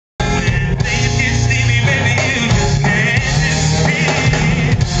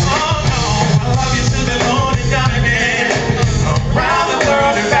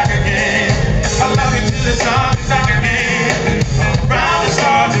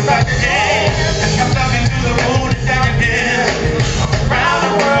back again. I love you to the moon and back again. Around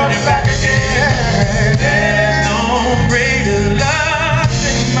the world and back again. There's no greater love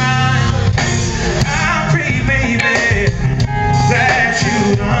than mine. I pray, baby, that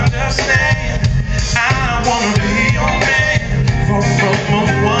you understand. I wanna be your man for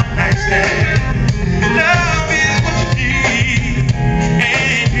one night stand. Love is what you need,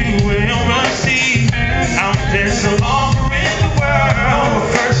 and you will receive. I'm just no longer in the world, but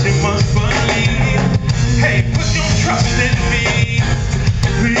first you must believe. Hey, put your trust in me.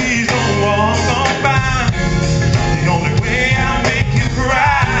 Please don't walk on by. The only way I make you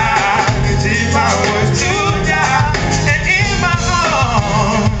cry is if I was to die. And in my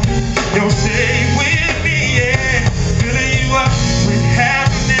arms, you'll stay with me, yeah. Filling you up with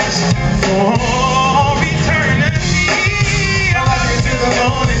happiness for eternity. I love you to the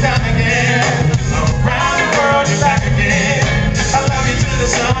moon and down again. Around the world and back again. I love you to the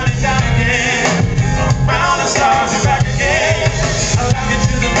sun and down again. Around the stars and back again. I love you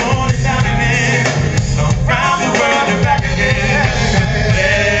to the moon and down again. Around the world and back again.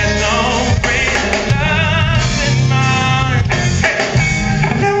 There's no greater love than mine. Hey,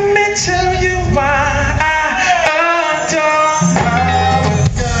 let me tell you why I adore.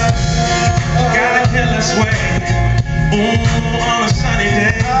 Got a killer swing on a sunny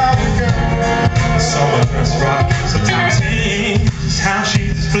day. Someone dress rock, sometimes sings how she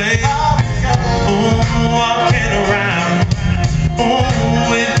displays. Walking around,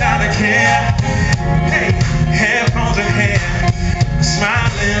 without a care. Hey, headphones in hand,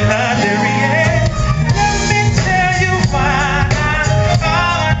 smiling luxury. Yeah. Let me tell you why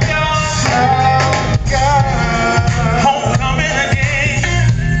I adore. Homecoming again,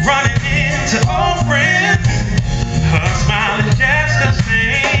 running into old friends. Her smile is just the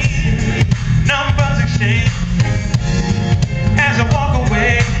same. Numbers exchange. As I walk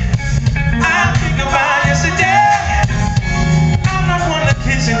away, I think about yesterday. I'm not one to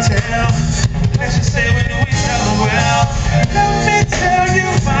kiss and tell. Let's just say we knew each other well. Let me tell you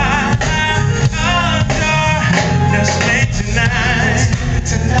why I adore. Let's make tonight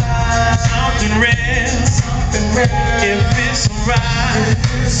something real. If it's alright,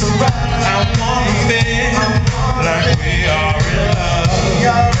 I wanna feel like we are in love.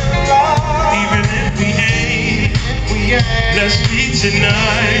 Even if we ain't, let's be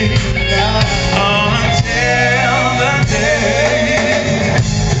tonight.